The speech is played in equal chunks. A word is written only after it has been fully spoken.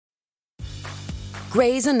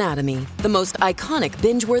Grey's Anatomy, the most iconic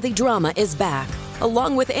binge-worthy drama, is back,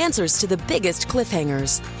 along with answers to the biggest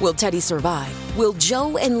cliffhangers. Will Teddy survive? Will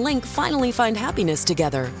Joe and Link finally find happiness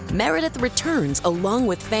together? Meredith returns along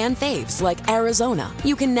with fan faves like Arizona.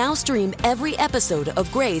 You can now stream every episode of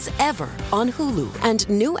Grey's ever on Hulu, and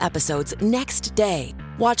new episodes next day.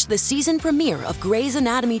 Watch the season premiere of Grey's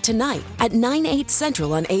Anatomy tonight at 9/8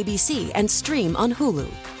 Central on ABC and stream on Hulu.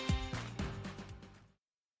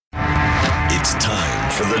 It's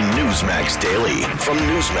time for the Newsmax Daily from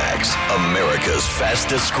Newsmax, America's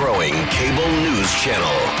fastest growing cable news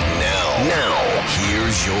channel. Now,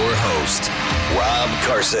 here's your host, Rob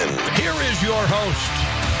Carson. Here is your host,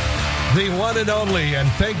 the one and only, and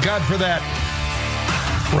thank God for that,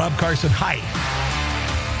 Rob Carson. Hi.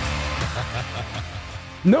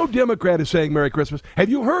 No Democrat is saying Merry Christmas. Have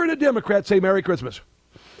you heard a Democrat say Merry Christmas?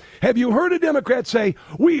 Have you heard a Democrat say,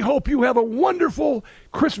 we hope you have a wonderful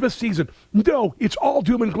Christmas season? No, it's all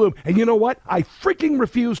doom and gloom. And you know what? I freaking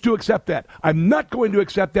refuse to accept that. I'm not going to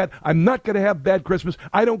accept that. I'm not going to have bad Christmas.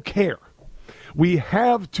 I don't care. We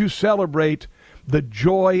have to celebrate the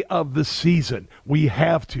joy of the season. We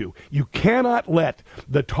have to. You cannot let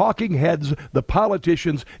the talking heads, the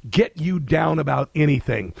politicians, get you down about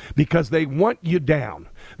anything, because they want you down.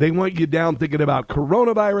 They want you down thinking about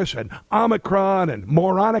coronavirus and Omicron and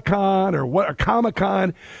Moronicon or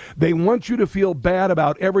Comic-Con. They want you to feel bad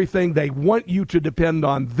about everything. They want you to depend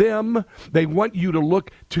on them. They want you to look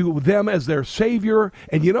to them as their savior.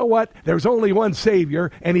 And you know what? There's only one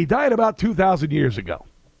savior, and he died about 2,000 years ago.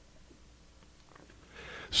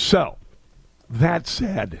 So, that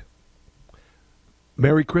said,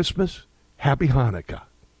 Merry Christmas, Happy Hanukkah.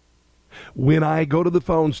 When I go to the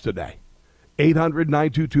phones today,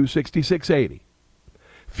 800-922-6680,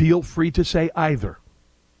 feel free to say either.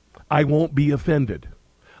 I won't be offended.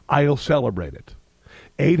 I'll celebrate it.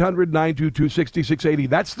 800-922-6680.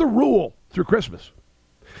 That's the rule through Christmas.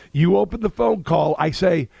 You open the phone call, I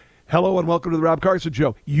say, hello and welcome to the Rob Carson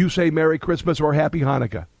Show. You say Merry Christmas or Happy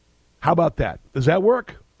Hanukkah. How about that? Does that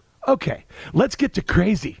work? Okay, let's get to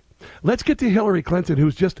crazy. Let's get to Hillary Clinton,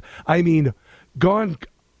 who's just, gone.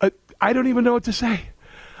 I don't even know what to say.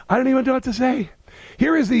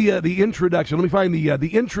 Here is the introduction. Let me find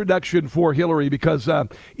the introduction for Hillary, because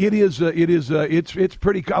it's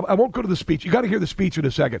pretty. I won't go to the speech. You got to hear the speech in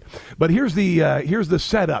a second. But here's the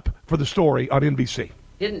setup for the story on NBC.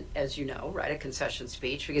 Didn't, as you know, write a concession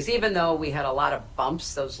speech, because even though we had a lot of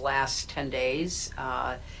bumps those last 10 days,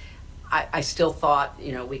 I still thought,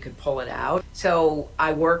 we could pull it out. So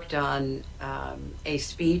I worked on a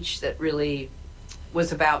speech that really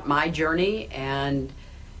was about my journey and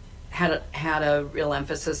had a real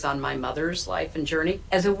emphasis on my mother's life and journey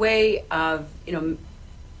as a way of,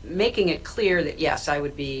 making it clear that, yes, I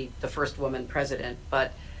would be the first woman president,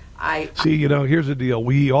 but here's the deal.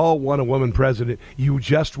 We all want a woman president. You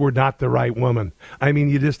just were not the right woman.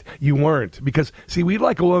 You weren't. Because, we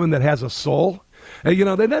like a woman that has a soul.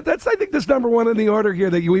 That's, I think, this number one in the order here,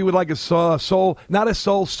 that we would like a soul, not a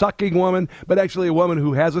soul-sucking woman, but actually a woman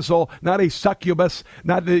who has a soul, not a succubus,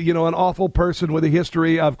 not, an awful person with a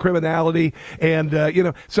history of criminality.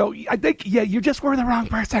 And, so I think, you just were the wrong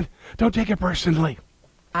person. Don't take it personally.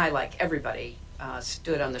 I, like everybody,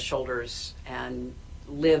 stood on the shoulders and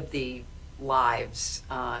lived the lives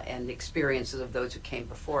and the experiences of those who came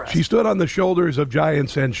before us. She stood on the shoulders of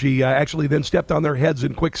giants, and she actually then stepped on their heads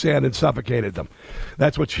in quicksand and suffocated them.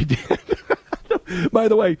 That's what she did. By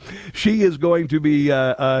the way, she is going to be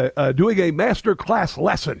doing a master class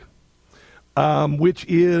lesson, which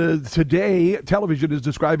is today, television is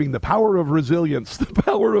describing the power of resilience. The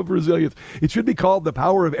power of resilience. It should be called the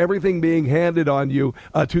power of everything being handed on you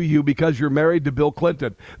to you because you're married to Bill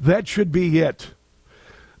Clinton. That should be it.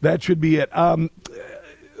 That should be it.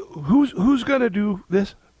 Who's going to do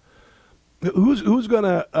this? Who's going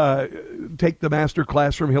to take the master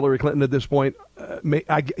class from Hillary Clinton at this point?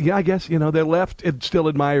 I guess, the left still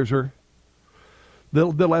admires her. The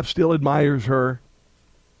left still admires her.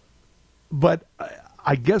 But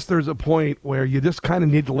I guess there's a point where you just kind of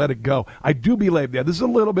need to let it go. I do believe that. This is a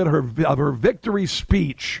little bit of her victory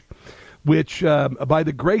speech, which, by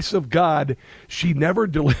the grace of God, she never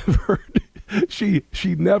delivered. She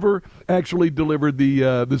never actually delivered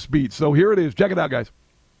the speech. So here it is. Check it out, guys.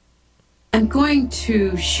 I'm going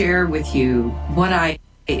to share with you what I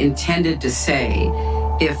intended to say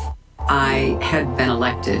if I had been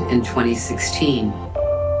elected in 2016.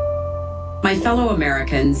 My fellow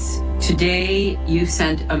Americans, today you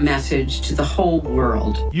sent a message to the whole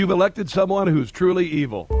world. You've elected someone who's truly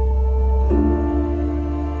evil.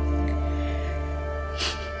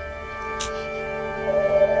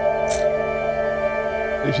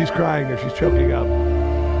 She's crying or she's choking up.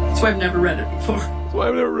 That's why I've never read it before. That's why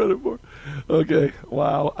I've never read it before. Okay,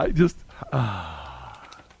 wow. I just...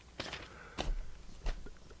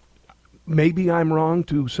 maybe I'm wrong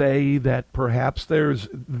to say that perhaps there's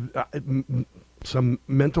some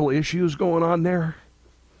mental issues going on there.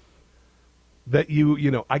 That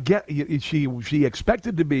I get she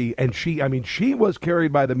expected to be, and she was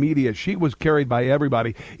carried by the media. She was carried by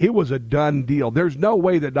everybody. It was a done deal. There's no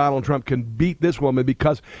way that Donald Trump can beat this woman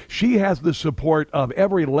because she has the support of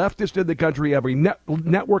every leftist in the country, every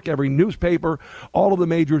network, every newspaper, all of the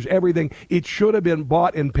majors, everything. It should have been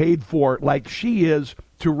bought and paid for like she is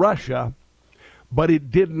to Russia, but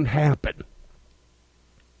it didn't happen.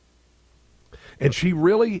 And she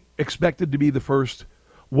really expected to be the first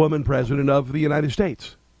woman president of the United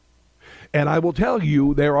States. And I will tell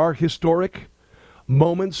you, there are historic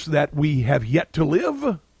moments that we have yet to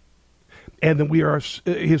live, and then we are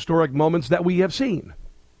historic moments that we have seen.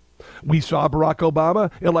 We saw Barack Obama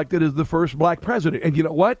elected as the first black president. And you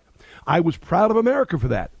know what? I was proud of America for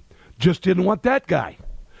that. Just didn't want that guy.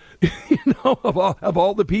 Of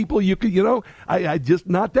all the people you could, I just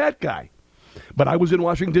not that guy. But I was in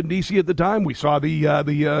Washington, D.C. at the time. We saw the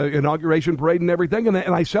inauguration parade and everything, and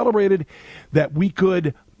I celebrated that we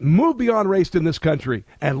could move beyond race in this country.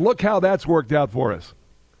 And look how that's worked out for us.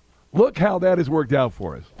 Look how that has worked out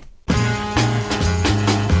for us.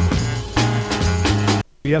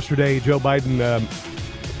 Yesterday, Joe Biden,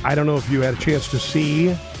 I don't know if you had a chance to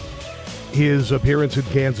see his appearance in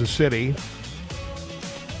Kansas City.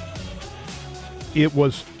 It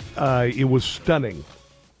was stunning.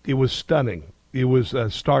 It was stunning. It was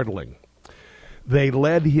startling. They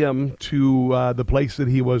led him to the place that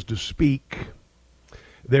he was to speak.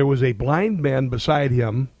 There was a blind man beside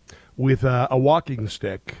him with a walking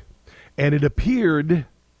stick, and it appeared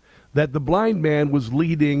that the blind man was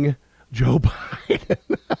leading Joe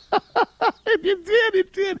Biden.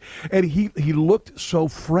 It did. And he looked so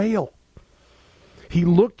frail. He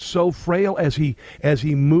looked so frail as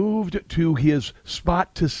he moved to his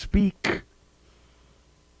spot to speak.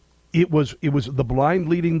 It was the blind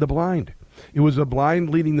leading the blind. It was the blind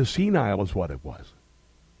leading the senile is what it was.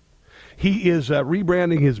 He is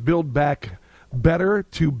rebranding his Build Back Better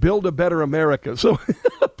to Build a Better America. So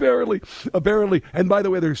apparently, and by the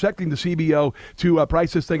way, they're expecting the CBO to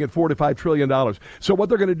price this thing at $4 to $5 trillion. So what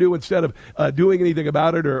they're going to do instead of doing anything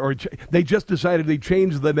about it, or they just decided they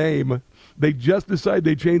changed the name. They just decided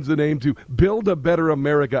they changed the name to Build a Better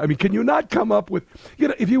America. I mean, can you not come up with,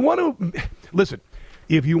 if you want to, listen,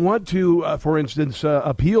 if you want to, for instance,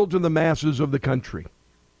 appeal to the masses of the country,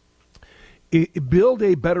 Build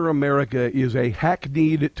a Better America is a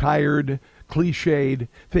hackneyed, tired, cliched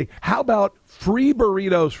thing. How about free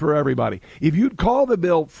burritos for everybody? If you'd call the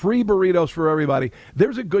bill free burritos for everybody,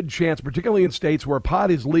 there's a good chance, particularly in states where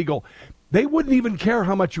pot is legal, they wouldn't even care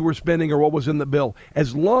how much you were spending or what was in the bill,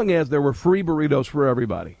 as long as there were free burritos for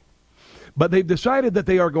everybody. But they've decided that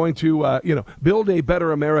they are going to, build a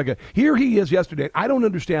better America. Here he is yesterday. I don't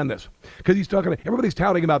understand this because he's talking. Everybody's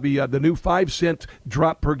touting about the new 5-cent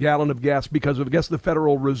drop per gallon of gas because of, I guess, the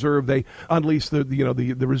Federal Reserve. They unleashed the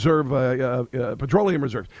reserve petroleum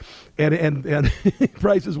reserves, and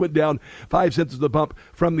prices went down 5 cents at the pump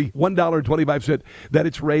from the $1.25 that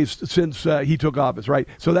it's raised since he took office. Right,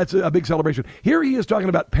 so that's a big celebration. Here he is talking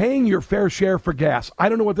about paying your fair share for gas. I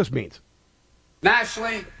don't know what this means.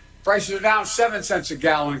 Nationally, prices are down 7 cents a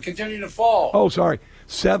gallon, continue to fall. Oh, sorry,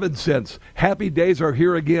 7 cents. Happy days are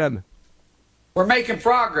here again. We're making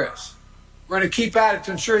progress. We're going to keep at it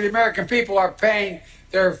to ensure the American people are paying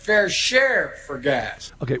their fair share for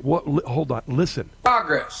gas. Okay, hold on, listen.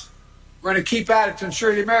 Progress. We're going to keep at it to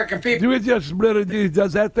ensure the American people. It just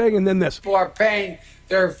does that thing and then this. People are paying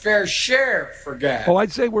their fair share for gas. Oh,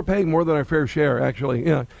 I'd say we're paying more than our fair share, actually.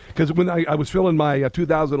 Yeah, because when I was filling my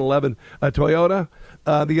 2011 Toyota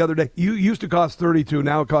the other day, you used to cost $32.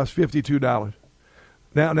 Now it costs $52.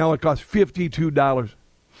 Now it costs $52.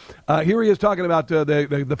 Here he is talking about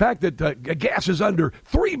the fact that gas is under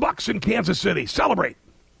 $3 in Kansas City. Celebrate.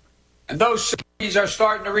 And those cities are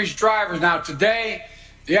starting to reach drivers now. Today,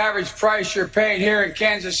 the average price you're paying here in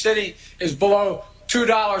Kansas City is below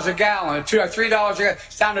 $2 a gallon, $3 a gallon.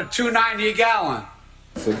 It's down to $2.90 a gallon.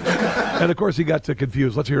 And of course, he got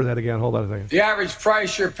confused. Let's hear that again. Hold on a second. The average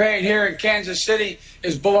price you're paying here in Kansas City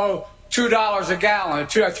is below $2 a gallon,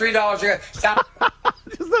 $3 a gallon. It's down.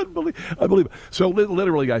 Just unbelievable. So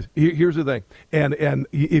literally, guys, here's the thing. And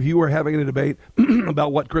if you were having a debate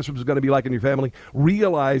about what Christmas is going to be like in your family,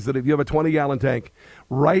 realize that if you have a 20-gallon tank,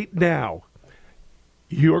 right now,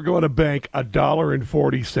 you're going to bank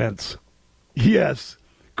 $1.40. Yes,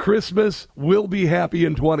 Christmas will be happy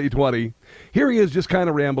in 2020. Here he is just kind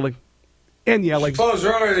of rambling and yelling. Closed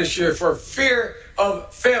earlier this year for fear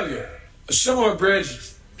of failure. A similar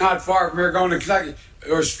bridge not far from here going to Kentucky,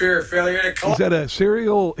 there was fear of failure.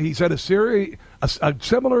 He said a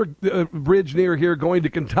similar bridge near here going to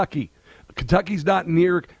Kentucky. Kentucky's not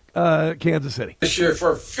near Kansas City. This year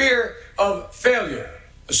for fear of failure.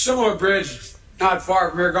 A similar bridge not far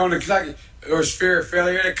from here going to Kentucky, there was fear of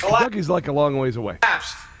failure. It collapsed. Kentucky's like a long ways away.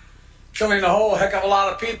 Killing a whole heck of a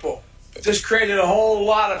lot of people. But this created a whole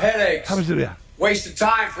lot of headaches. How much did it? Wasted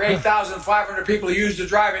time for 8,500 people who use to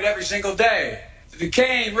drive it every single day. The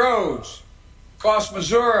decaying roads cost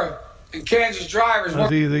Missouri and Kansas drivers.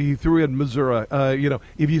 He threw in Missouri.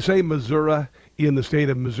 If you say Missouri in the state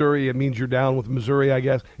of Missouri, it means you're down with Missouri, I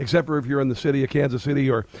guess, except for if you're in the city of Kansas City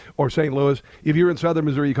or St. Louis. If you're in southern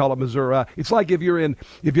Missouri, you call it Missouri. It's like if you're in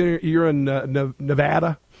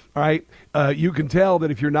Nevada, all right? You can tell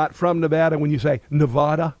that if you're not from Nevada when you say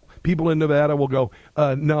Nevada. People in Nevada will go,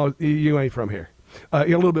 no, you ain't from here. A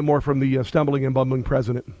little bit more from the stumbling and bumbling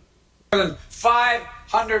president. More than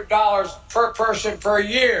 $500 per person per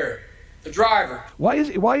year, the driver. Why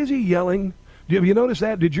is he yelling? Have you noticed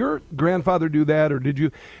that? Did your grandfather do that, or did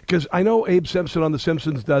you? Because I know Abe Simpson on The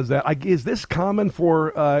Simpsons does that. Is this common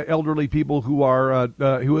for elderly people who are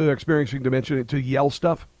experiencing dementia to yell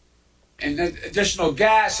stuff? And additional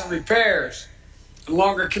gas and repairs, and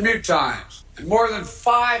longer commute times, and more than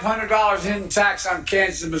 $500 hidden tax on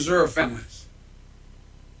Kansas and Missouri families.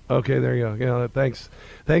 Okay, there you go. Yeah, thanks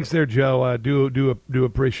there, Joe. Do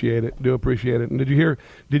appreciate it. Do appreciate it. And did you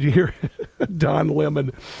hear Don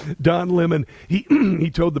Lemon? Don Lemon,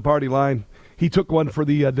 he towed the party line. He took one for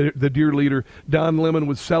the dear leader. Don Lemon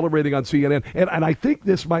was celebrating on CNN, and I think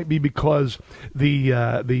this might be because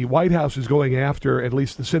the White House is going after, at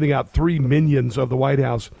least sending out 3 minions of the White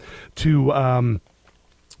House to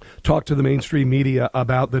talk to the mainstream media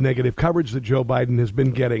about the negative coverage that Joe Biden has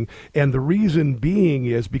been getting. And the reason being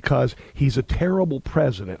is because he's a terrible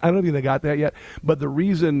president. I don't know if they got that yet, but the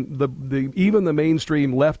reason even the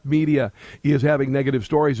mainstream left media is having negative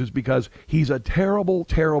stories is because he's a terrible,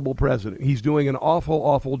 terrible president. He's doing an awful,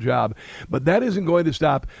 awful job. But that isn't going to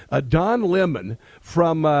stop Don Lemon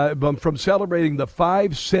from celebrating the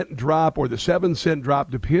 5-cent drop or the 7-cent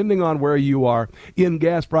drop, depending on where you are, in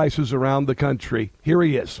gas prices around the country. Here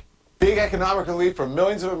he is. Big economic relief for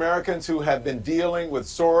millions of Americans who have been dealing with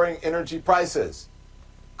soaring energy prices.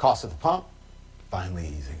 Cost at the pump finally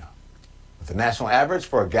easing up, with the national average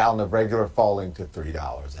for a gallon of regular falling to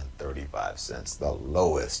 $3.35, the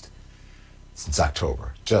lowest since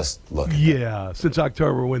October. Just look at that. Since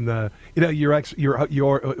October, when your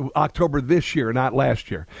October this year, not last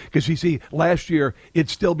year, because you see, last year it'd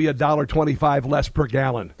still be $1.25 less per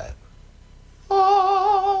gallon.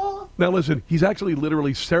 Now listen, he's actually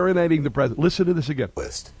literally serenading the president. Listen to this again.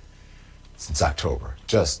 List since October.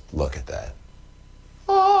 Just look at that.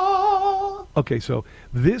 Okay, so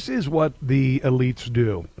this is what the elites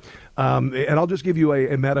do. And I'll just give you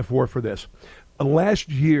a metaphor for this. Last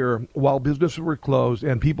year, while businesses were closed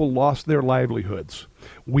and people lost their livelihoods,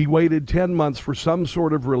 we waited 10 months for some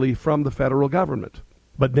sort of relief from the federal government.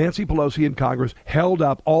 But Nancy Pelosi and Congress held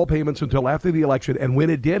up all payments until after the election, and when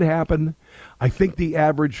it did happen, I think the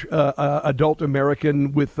average adult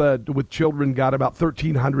American with children got about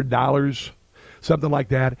 $1,300, something like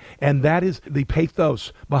that. And that is the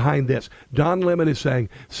pathos behind this. Don Lemon is saying,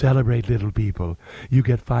 celebrate, little people. You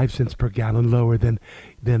get 5 cents per gallon lower than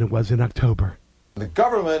it was in October. The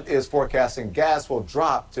government is forecasting gas will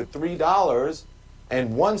drop to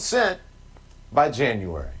 $3.01 by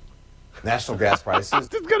January. National gas prices. It's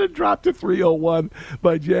going to drop to $3.01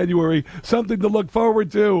 by January. Something to look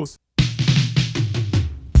forward to.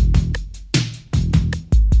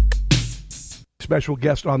 Special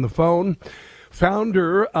guest on the phone,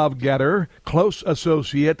 founder of GETTR, close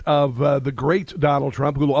associate of the great Donald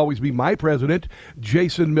Trump, who will always be my president.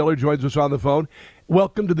 Jason Miller joins us on the phone.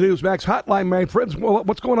 Welcome to the Newsmax Hotline, my friends.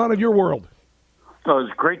 What's going on in your world? So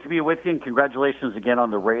it's great to be with you, and congratulations again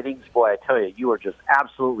on the ratings. Boy, I tell you, you are just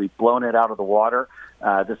absolutely blown it out of the water.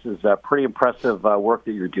 This is pretty impressive work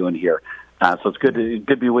that you're doing here. So it's good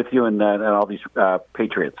to be with you and all these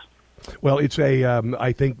patriots. Well, it's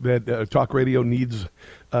I think that talk radio needs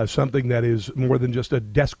something that is more than just a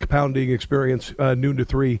desk-pounding experience, noon to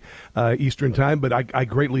 3 Eastern time, but I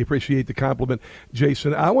greatly appreciate the compliment,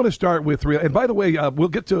 Jason. I want to start with, and by the way, we'll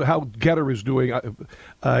get to how GETTR is doing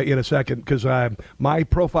in a second, because my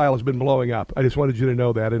profile has been blowing up. I just wanted you to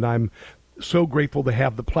know that, and I'm so grateful to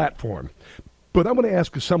have the platform. But I'm going to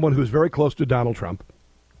ask someone who's very close to Donald Trump,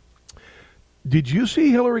 did you see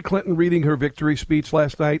Hillary Clinton reading her victory speech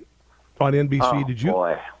last night on NBC. Oh, Did you?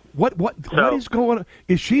 Boy. What is going on?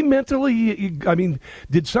 Is she mentally? I mean,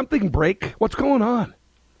 did something break? What's going on?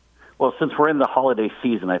 Well, since we're in the holiday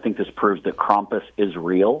season, I think this proves that Krampus is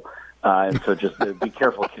real. And so just be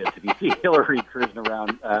careful, kids. If you see Hillary cruising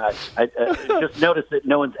around, just notice that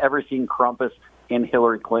no one's ever seen Krampus and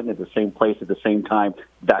Hillary Clinton at the same place at the same time.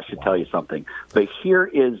 That should tell you something. But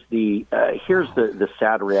here's the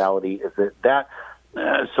sad reality is that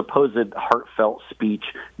supposed heartfelt speech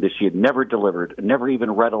that she had never delivered, never even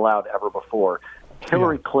read aloud ever before.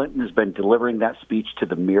 Hillary Clinton has been delivering that speech to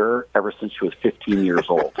the mirror ever since she was 15 years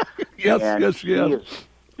old. Yes.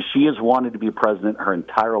 She has wanted to be president her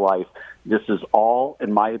entire life. This is all,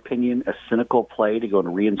 in my opinion, a cynical play to go and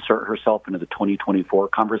reinsert herself into the 2024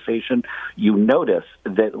 conversation. You notice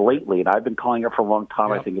that lately, and I've been calling it for a long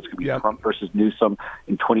time, I think it's going to be Trump versus Newsom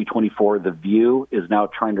in 2024. The View is now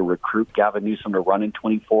trying to recruit Gavin Newsom to run in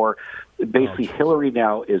 24. Basically, Hillary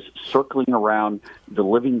now is circling around the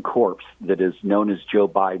living corpse that is known as Joe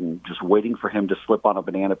Biden, just waiting for him to slip on a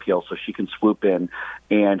banana peel so she can swoop in.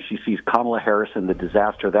 And she sees Kamala Harris and the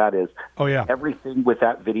disaster that is. Oh, yeah. Everything with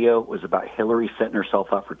that video was about Hillary setting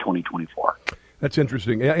herself up for 2024. That's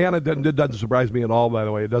interesting. And it doesn't surprise me at all, by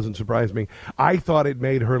the way. It doesn't surprise me. I thought it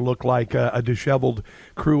made her look like a disheveled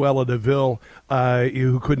Cruella de Vil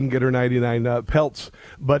who couldn't get her 99 pelts.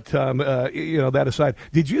 But, that aside,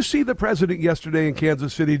 did you see the president yesterday in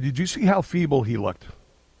Kansas City? Did you see how feeble he looked?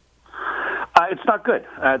 It's not good.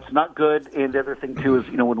 It's not good. And the other thing, too, is,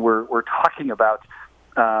 when we're talking about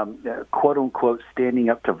quote unquote standing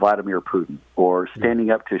up to Vladimir Putin or standing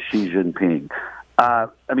up to Xi Jinping.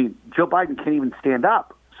 Joe Biden can't even stand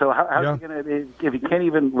up. So how's he going to? If he can't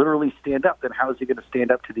even literally stand up, then how is he going to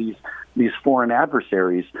stand up to these foreign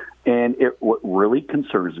adversaries? And what really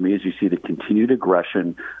concerns me is you see the continued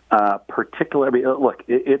aggression. Particularly, look,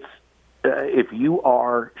 it's if you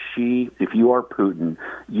are Xi, if you are Putin,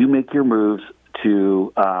 you make your moves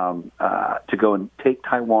to go and take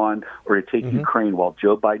Taiwan or to take Ukraine while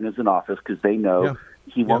Joe Biden is in office because they know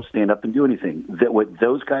he won't stand up and do anything. That what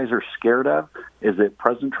those guys are scared of is that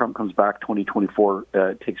President Trump comes back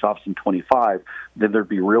 2024, takes office in 25, then there'd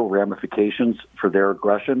be real ramifications for their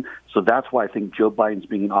aggression. So that's why I think Joe Biden's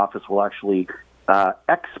being in office will actually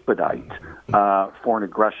expedite foreign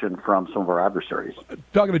aggression from some of our adversaries.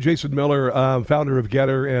 Talking to Jason Miller, founder of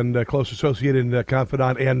GETTR and close associate and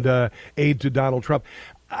confidant and aide to Donald Trump.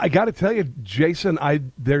 I got to tell you, Jason,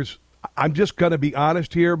 I'm just going to be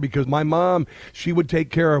honest here because my mom, she would take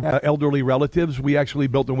care of elderly relatives. We actually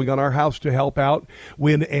built a wing on our house to help out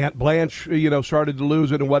when Aunt Blanche, started to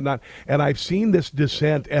lose it and whatnot. And I've seen this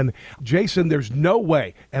descent. And Jason, there's no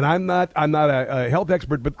way, and I'm not a health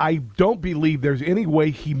expert, but I don't believe there's any way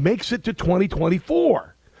he makes it to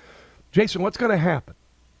 2024. Jason, what's going to happen?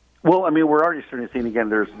 Well, we're already starting to see, again,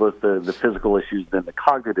 there's both the physical issues and the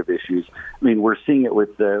cognitive issues. We're seeing it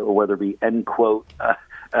with whether it be end quote,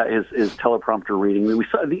 his teleprompter reading. We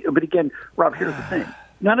saw, but again, Rob, here's the thing.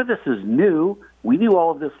 None of this is new. We knew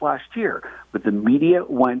all of this last year, but the media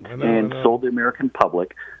went and sold the American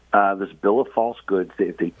public this bill of false goods.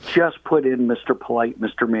 If they just put in Mr. Polite,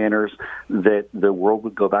 Mr. Manners, that the world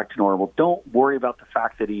would go back to normal. Don't worry about the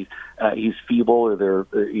fact that he's feeble or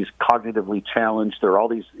he's cognitively challenged. There are all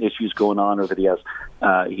these issues going on, or that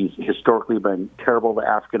he's historically been terrible to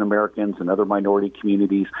African Americans and other minority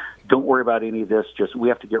communities. Don't worry about any of this. Just we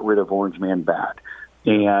have to get rid of Orange Man bad.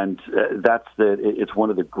 And it's one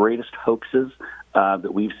of the greatest hoaxes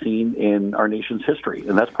that we've seen in our nation's history.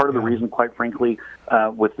 And that's part of the reason, quite frankly,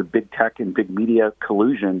 with the big tech and big media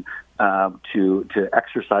collusion to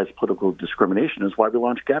exercise political discrimination is why we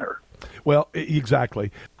launched GETTR. Well,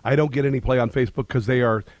 exactly. I don't get any play on Facebook because they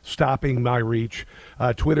are stopping my reach.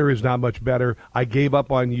 Twitter is not much better. I gave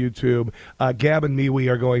up on YouTube. Gab and me, we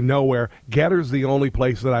are going nowhere. GETTR's the only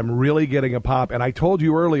place that I'm really getting a pop. And I told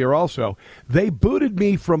you earlier also, they booted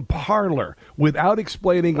me from Parler without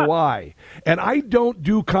explaining why. And I don't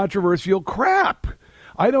do controversial crap.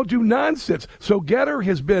 I don't do nonsense. So GETTR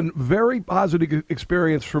has been very positive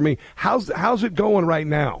experience for me. How's it going right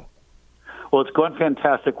now? Well, it's going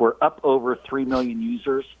fantastic. We're up over 3 million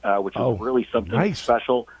users, which is really something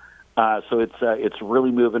special. So it's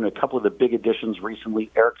really moving. A couple of the big additions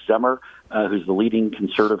recently, Eric Zemmour, who's the leading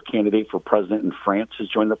conservative candidate for president in France, has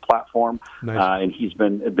joined the platform. And he's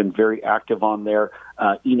been very active on there.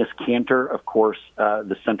 Enes Kanter, of course,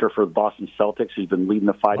 the center for the Boston Celtics, who's been leading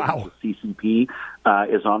the fight against the CCP,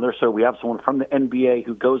 is on there. So we have someone from the NBA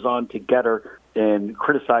who goes on to GETTR and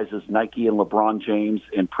criticizes Nike and LeBron James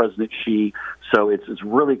and President Xi. So it's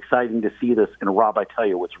really exciting to see this. And Rob, I tell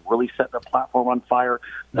you, what's really setting the platform on fire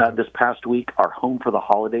this past week, our Home for the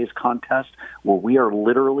Holidays contest, where we are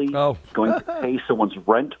literally going going to pay someone's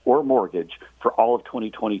rent or mortgage for all of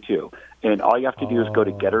 2022. And all you have to do is go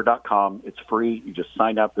to GETTR.com. It's free. You just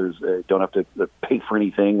sign up. There's don't have to pay for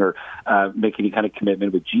anything or make any kind of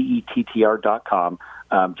commitment. With GETTR.com,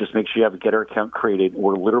 just make sure you have a GETTR account created.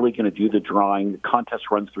 We're literally going to do the drawing. The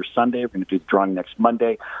contest runs through Sunday. We're going to do the drawing next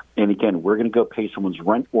Monday. And again, we're going to go pay someone's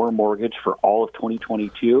rent or mortgage for all of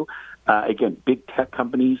 2022. Again, big tech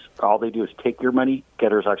companies, all they do is take your money.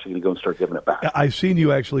 GETTR's actually going to go and start giving it back. I've seen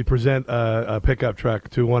you actually present a pickup truck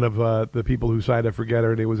to one of the people who signed up for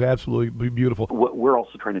GETTR, and it was absolutely beautiful. What we're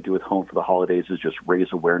also trying to do with Home for the Holidays is just raise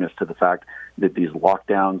awareness to the fact that these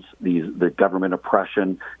lockdowns, the government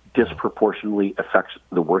oppression, disproportionately affects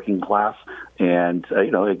the working class. And,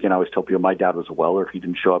 again, I always tell people my dad was a welder. If he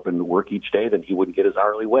didn't show up and work each day, then he wouldn't get his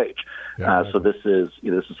hourly wage. So this is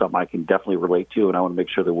something I can definitely relate to, and I want to make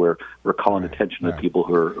sure that we're calling attention to people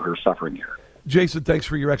who are suffering here. Jason, thanks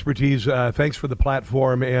for your expertise. Thanks for the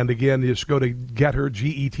platform. And again, just go to GETTR,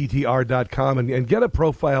 GETTR.com, and get a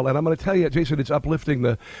profile. And I'm going to tell you, Jason, it's uplifting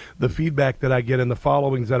the feedback that I get and the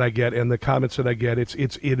followings that I get and the comments that I get.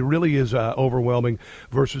 It really is overwhelming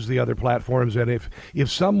versus the other platforms. And if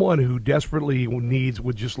someone who desperately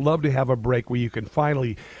would just love to have a break where you can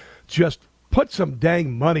finally just put some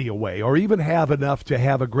dang money away or even have enough to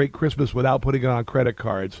have a great Christmas without putting it on credit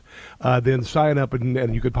cards, then sign up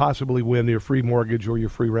and you could possibly win your free mortgage or your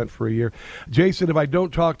free rent for a year. Jason, if I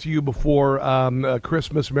don't talk to you before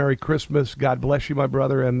Christmas, Merry Christmas. God bless you, my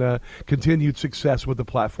brother, and continued success with the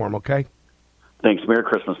platform, okay? Thanks. Merry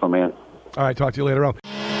Christmas, my man. All right, talk to you later on.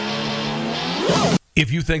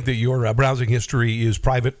 If you think that your browsing history is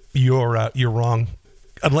private, you're wrong.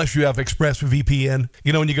 Unless you have ExpressVPN.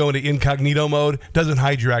 When you go into incognito mode, it doesn't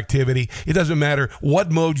hide your activity. It doesn't matter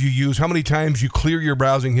what mode you use, how many times you clear your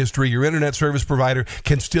browsing history, your internet service provider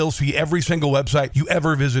can still see every single website you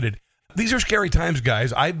ever visited. These are scary times,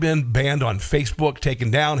 guys. I've been banned on Facebook,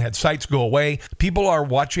 taken down, had sites go away. People are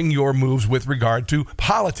watching your moves with regard to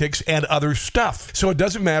politics and other stuff. So it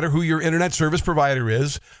doesn't matter who your internet service provider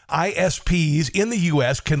is. ISPs in the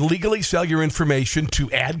U.S. can legally sell your information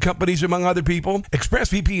to ad companies, among other people.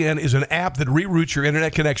 ExpressVPN is an app that reroutes your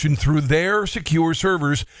internet connection through their secure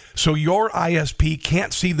servers so your ISP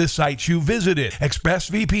can't see the sites you visited.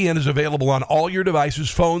 ExpressVPN is available on all your devices,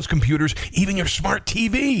 phones, computers, even your smart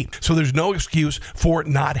TV. So there's no excuse for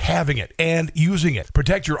not having it and using it.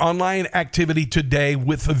 Protect your online activity today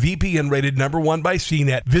with the VPN rated #1 by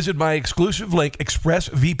CNET. Visit my exclusive link,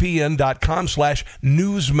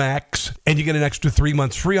 expressvpn.com/newsmax, and you get an extra 3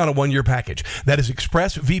 months free on a 1-year package. That is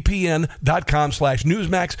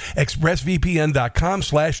expressvpn.com/newsmax,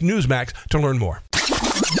 expressvpn.com/newsmax to learn more.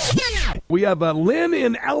 We have Lynn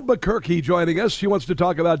in Albuquerque joining us. She wants to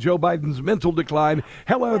talk about Joe Biden's mental decline.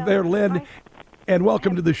 Hello there, Lynn. And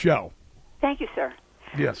welcome to the show. Thank you, sir.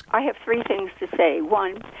 Yes. I have 3 things to say.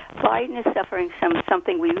 1, Biden is suffering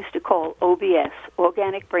something we used to call OBS,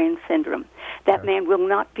 organic brain syndrome. That man will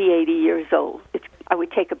not be 80 years old. I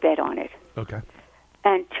would take a bet on it. Okay.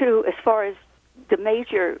 And 2, as far as the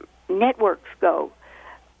major networks go,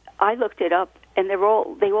 I looked it up, and they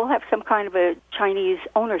all have some kind of a Chinese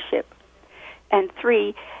ownership. And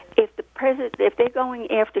 3, if they're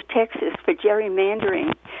going after Texas for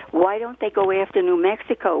gerrymandering, why don't they go after New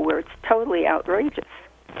Mexico, where it's totally outrageous?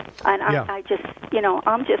 And I just,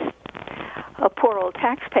 I'm just a poor old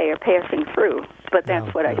taxpayer passing through, but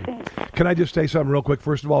that's what I think. Can I just say something real quick?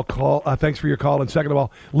 First of all, thanks for your call, and second of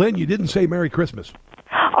all, Lynn, you didn't say Merry Christmas.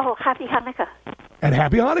 Oh, Happy Hanukkah. And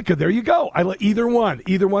Happy Hanukkah. There you go. Either one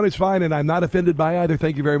is fine, and I'm not offended by either.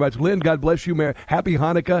 Thank you very much. Lynn, God bless you. Happy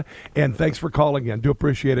Hanukkah, and thanks for calling in. Do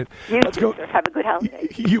appreciate it. Let's go. Sir. Have a good holiday.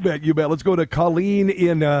 You bet. Let's go to Colleen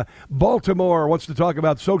in Baltimore. Wants to talk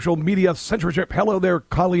about social media censorship. Hello there,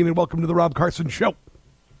 Colleen, and welcome to the Rob Carson Show.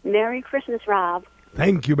 Merry Christmas, Rob.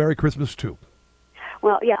 Thank you. Merry Christmas, too.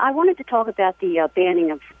 Well, yeah, I wanted to talk about the banning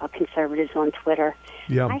of conservatives on Twitter.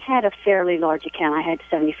 Yeah. I had a fairly large account. I had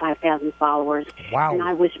 75,000 followers. Wow. And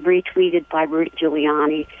I was retweeted by Rudy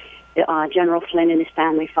Giuliani. General Flynn and his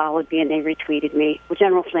family followed me, and they retweeted me. Well,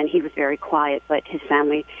 General Flynn, he was very quiet, but his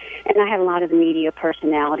family. And I had a lot of the media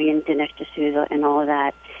personality and Dinesh D'Souza and all of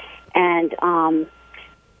that. And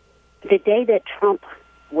the day that Trump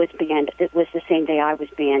was banned, it was the same day I was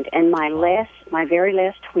banned. And my very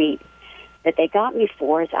last tweet that they got me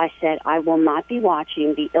for is I said, I will not be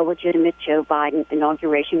watching the illegitimate Joe Biden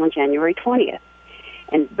inauguration on January 20th.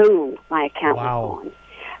 And boom, my account was gone.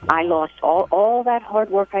 I lost all that hard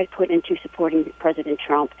work I put into supporting President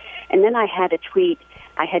Trump. And then I had a tweet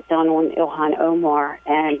I had done on Ilhan Omar,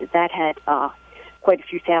 and that had quite a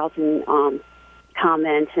few thousand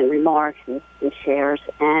comments and remarks and shares.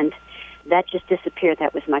 And that just disappeared.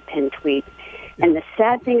 That was my pinned tweet. And the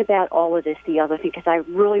sad thing about all of this, the other thing, because I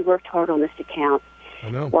really worked hard on this account,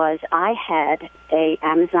 was I had a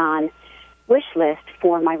Amazon wish list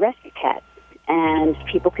for my rescue cat, and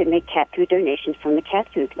people could make cat food donations from the cat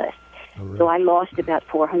food list. Oh, really? So I lost about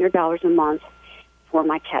 $400 a month for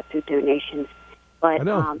my cat food donations. But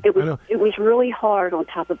it was really hard on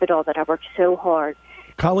top of it all that I worked so hard.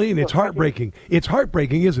 Colleen, it's heartbreaking. It's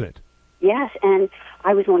heartbreaking, isn't it? Yes, and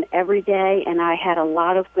I was on every day, and I had a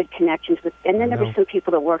lot of good connections with. And then there were some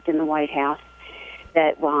people that worked in the White House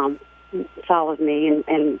that followed me,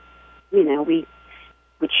 and we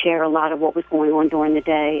would share a lot of what was going on during the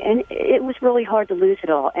day, and it was really hard to lose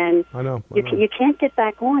it all. And I know. You can't get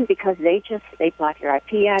back on because they block your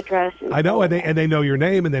IP address. I know, and they know your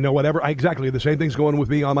name, and they know whatever. Exactly, the same thing's going with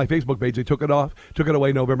me on my Facebook page. They took it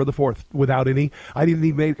away November the 4th without any. I didn't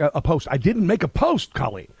even make a post. I didn't make a post,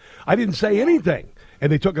 Colleen. I didn't say anything,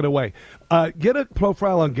 and they took it away. Get a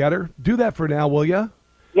profile on GETTR. Do that for now, will you?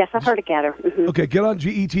 Yes, I've heard of GETTR. Mm-hmm. Okay, get on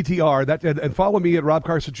GETTR and follow me at Rob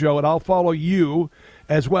Carson Show, and I'll follow you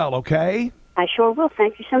as well, okay? I sure will.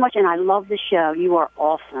 Thank you so much, and I love the show. You are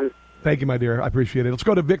awesome. Thank you, my dear. I appreciate it. Let's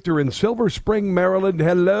go to Victor in Silver Spring, Maryland.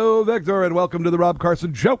 Hello, Victor, and welcome to the Rob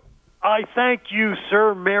Carson Show. I thank you,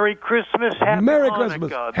 sir. Merry Christmas. Happy Merry Hanukkah.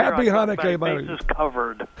 Christmas. Happy Hanukkah, my face is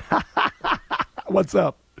covered. What's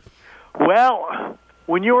up? Well,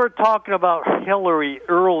 when you were talking about Hillary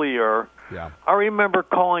earlier, I remember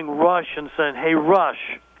calling Rush and saying, hey,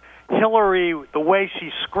 Rush, Hillary, the way she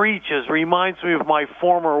screeches reminds me of my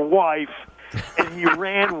former wife. And he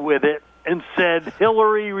ran with it and said,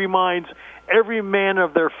 Hillary reminds every man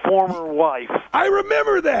of their former wife. I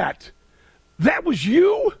remember that. That was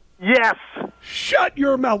you? Yes. Shut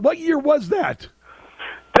your mouth. What year was that?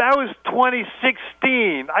 That was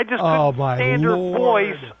 2016. I just couldn't stand her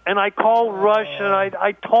voice, and I called Rush, and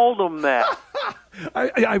I told him that.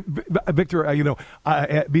 Victor,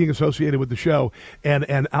 being associated with the show,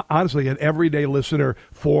 and honestly, an everyday listener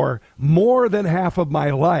for more than half of my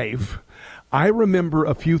life, I remember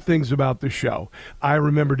a few things about the show. I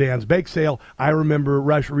remember Dan's bake sale. I remember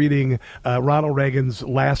Rush reading Ronald Reagan's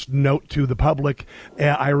last note to the public.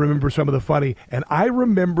 I remember some of the funny, and I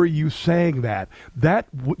remember you saying that.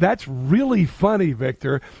 That's really funny,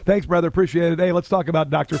 Victor. Thanks, brother. Appreciate it. Hey, let's talk about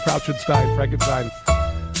Dr. Fauci-Stein, Frankenstein,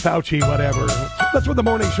 Fauci, whatever. That's what the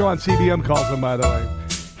morning show on CBM calls him, by the way.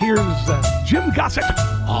 Here's Jim Gossett.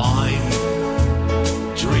 I'm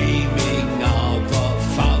dreaming of a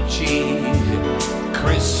Fauci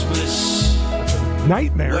Christmas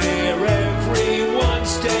nightmare where everyone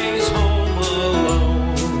stays home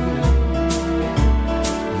alone,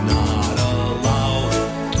 not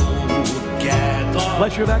allowed to gather,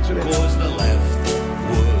 unless you're vaccinated, because the left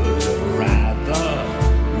would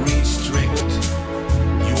rather restrict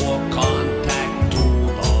your contact to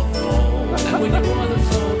the phone. And when you're on the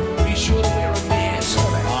phone, be sure to wear a mask.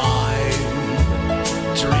 I'm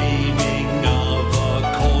dreaming of a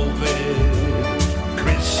COVID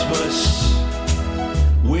Christmas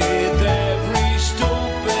with every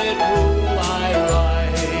stupid rule I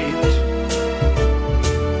write.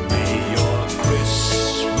 May your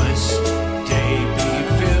Christmas day be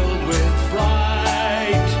filled with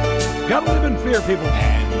fright. Gotta live in fear, people.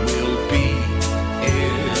 And we'll be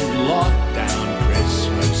in lockdown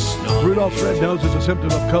Christmas. No Rudolph's red nose is a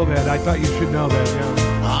symptom of COVID. I thought you should know that, yeah.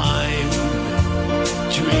 I'm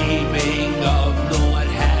dreaming of not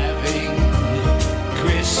having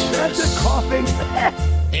Christmas. That's a coughing.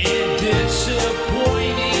 And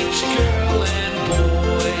disappoint each girl and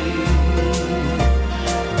boy.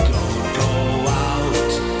 Don't go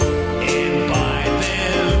out and buy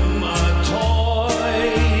them a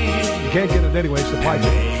toy. You can't get it anyway, supply chain.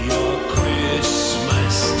 May your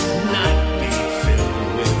Christmas not be filled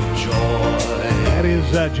with joy. That is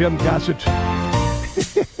Jim Gossett.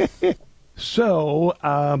 So,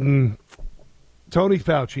 Tony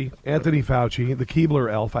Fauci, Anthony Fauci, the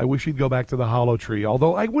Keebler elf, I wish he'd go back to the hollow tree,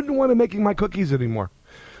 although I wouldn't want him making my cookies anymore.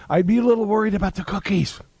 I'd be a little worried about the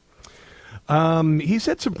cookies. He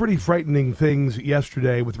said some pretty frightening things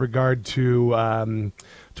yesterday with regard to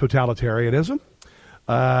totalitarianism,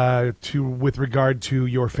 with regard to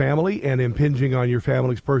your family and impinging on your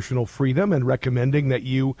family's personal freedom and recommending that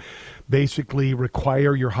you basically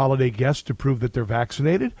require your holiday guests to prove that they're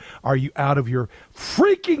vaccinated. Are you out of your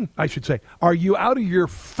are you out of your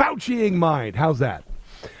Fauciing mind? How's that?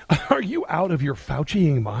 Are you out of your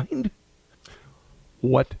Fauciing mind?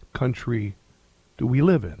 What country do we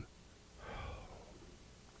live in?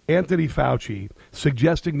 Anthony Fauci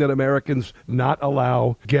suggesting that Americans not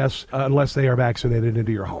allow guests unless they are vaccinated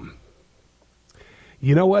into your home.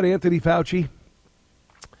 You know what, Anthony Fauci?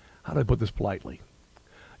 how do I put this politely?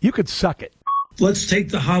 You could suck it. Let's take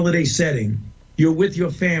the holiday setting. You're with your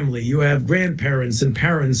family. You have grandparents and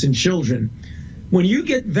parents and children. When you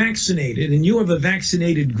get vaccinated and you have a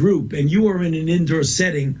vaccinated group and you are in an indoor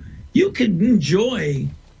setting, you can enjoy,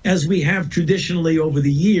 as we have traditionally over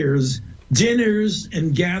the years, dinners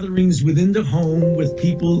and gatherings within the home with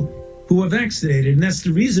people who are vaccinated. And that's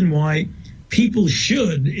the reason why people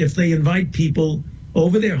should, if they invite people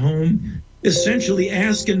over their home, essentially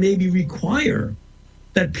ask and maybe require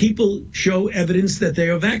that people show evidence that they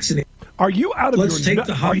are vaccinated. Are you out of your nut?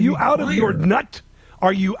 Are you out of your nut?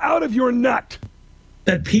 Are you out of your nut?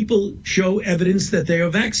 That people show evidence that they are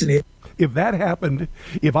vaccinated. If that happened,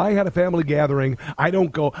 if I had a family gathering, I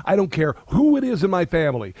don't care who it is in my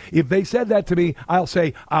family. If they said that to me, I'll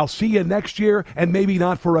say, I'll see you next year, and maybe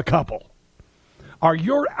not for a couple. Are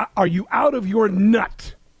you out of your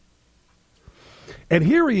nut? And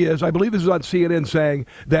here he is, I believe this is on CNN, saying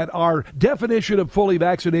that our definition of fully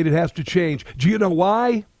vaccinated has to change. Do you know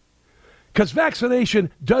why? Because vaccination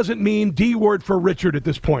doesn't mean D word for Richard at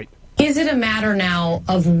this point. Is it a matter now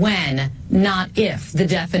of when, not if, the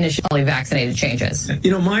definition of fully vaccinated changes? You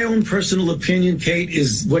know, my own personal opinion, Kate,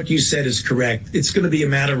 is what you said is correct. It's going to be a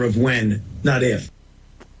matter of when, not if.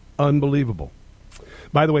 Unbelievable.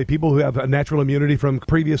 By the way, people who have a natural immunity from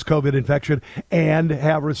previous COVID infection and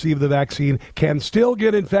have received the vaccine can still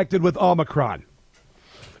get infected with Omicron.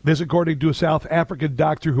 This, according to a South African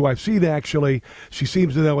doctor who I've seen, actually. She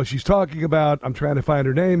seems to know what she's talking about. I'm trying to find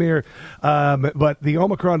her name here. But the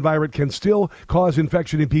Omicron variant can still cause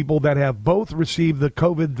infection in people that have both received the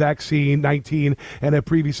COVID vaccine 19 and have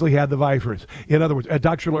previously had the virus. In other words,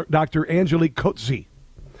 Dr. Angelique Coetzee,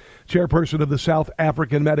 chairperson of the South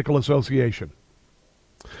African Medical Association.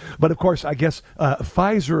 But, of course, I guess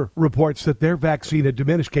Pfizer reports that their vaccine had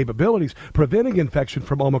diminished capabilities, preventing infection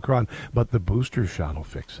from Omicron, but the booster shot will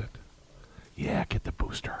fix it. Yeah, get the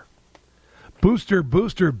booster. Booster,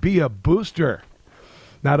 be a booster.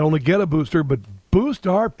 Not only get a booster, but boost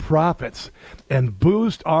our profits and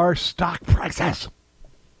boost our stock prices.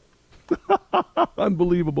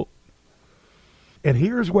 Unbelievable. And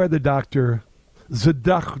here's where the doctor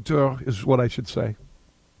is what I should say,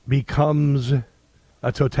 becomes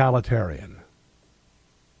a totalitarian.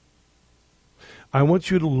 I want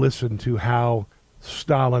you to listen to how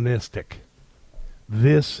Stalinistic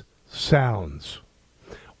this sounds.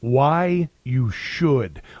 Why you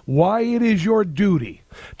should, why it is your duty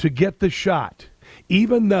to get the shot,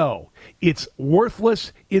 even though it's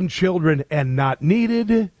worthless in children and not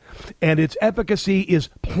needed, and its efficacy is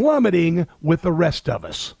plummeting with the rest of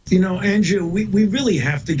us. You know, Andrew, we really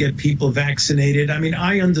have to get people vaccinated. I mean,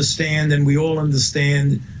 I understand, and we all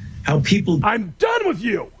understand how people... I'm done with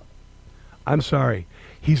you! I'm sorry.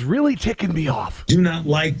 He's really ticking me off. Do not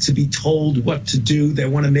like to be told what to do. They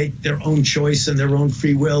want to make their own choice and their own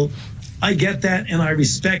free will. I get that, and I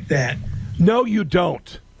respect that. No, you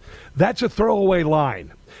don't. That's a throwaway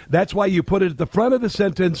line. That's why you put it at the front of the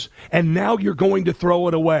sentence, and now you're going to throw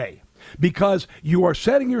it away. Because you are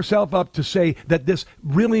setting yourself up to say that this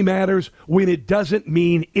really matters when it doesn't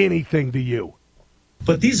mean anything to you.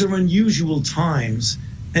 But these are unusual times,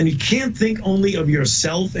 and you can't think only of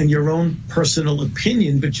yourself and your own personal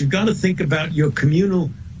opinion, but you've got to think about your communal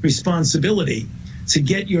responsibility to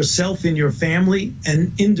get yourself and your family,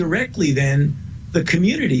 and indirectly then the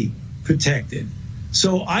community, protected.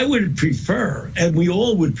 So I would prefer, and we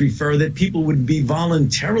all would prefer, that people would be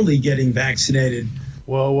voluntarily getting vaccinated.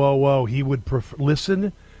 Whoa. He would prefer,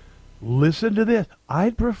 listen to this.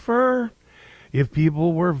 I'd prefer if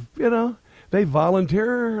people were, they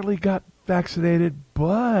voluntarily got vaccinated,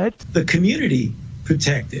 but... the community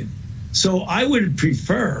protected. So I would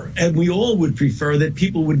prefer, and we all would prefer, that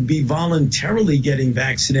people would be voluntarily getting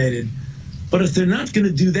vaccinated. But if they're not going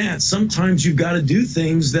to do that, sometimes you've got to do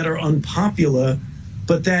things that are unpopular.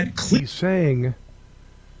 But that he's saying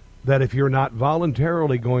that if you're not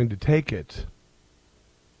voluntarily going to take it,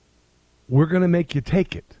 we're going to make you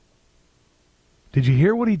take it. Did you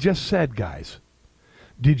hear what he just said, guys?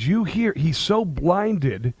 Did you hear? He's so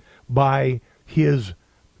blinded by his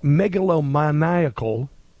megalomaniacal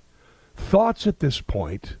thoughts at this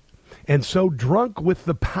point, and so drunk with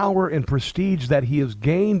the power and prestige that he has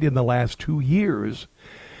gained in the last 2 years,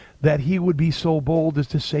 that he would be so bold as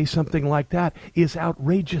to say something like that is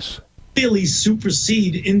outrageous. Really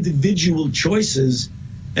supersede individual choices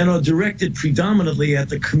and are directed predominantly at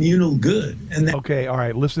the communal good. And okay, all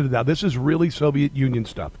right, listen to that. This is really Soviet Union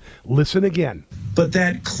stuff. Listen again. But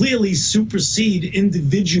that clearly supersede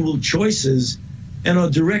individual choices and are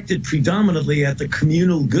directed predominantly at the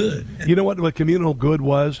communal good. You know what communal good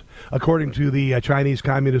was, according to the Chinese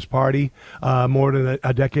Communist Party more than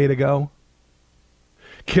a decade ago?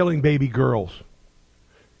 Killing baby girls.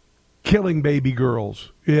 Killing baby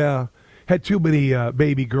girls. Yeah. Had too many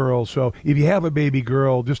baby girls, so if you have a baby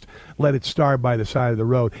girl, just let it starve by the side of the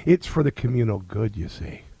road. It's for the communal good, you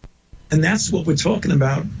see. And that's what we're talking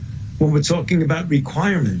about when we're talking about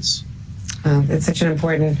requirements. It's such an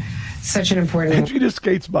important... And she just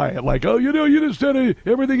skates by it like, oh, you just said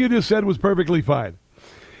everything you just said was perfectly fine.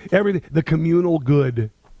 Everything, the communal good.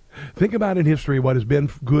 Think about in history what has been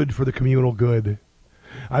good for the communal good.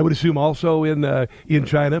 I would assume also in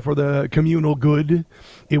China for the communal good.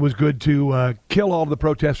 It was good to kill all the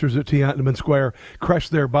protesters at Tiananmen Square, crush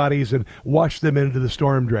their bodies, and wash them into the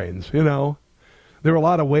storm drains, you know. There are a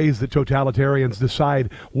lot of ways that totalitarians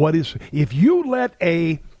decide what is... If you let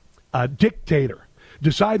a dictator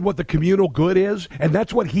decide what the communal good is, and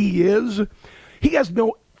that's what he is, he has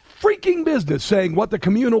no freaking business saying what the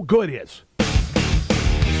communal good is.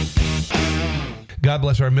 God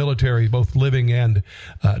bless our military, both living and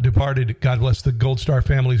departed. God bless the Gold Star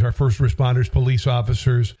families, our first responders, police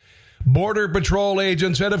officers, Border Patrol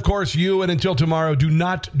agents, and of course you. And until tomorrow, do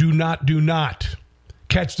not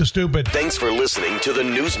catch the stupid. Thanks for listening to the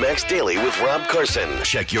Newsmax Daily with Rob Carson.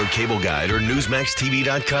 Check your cable guide or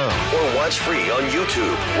NewsmaxTV.com or watch free on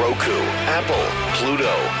YouTube, Roku, Apple,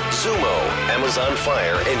 Pluto, Zumo, Amazon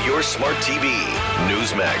Fire, and your smart TV.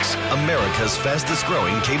 Newsmax, America's fastest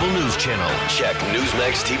growing cable news channel. Check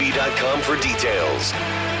NewsmaxTV.com for details.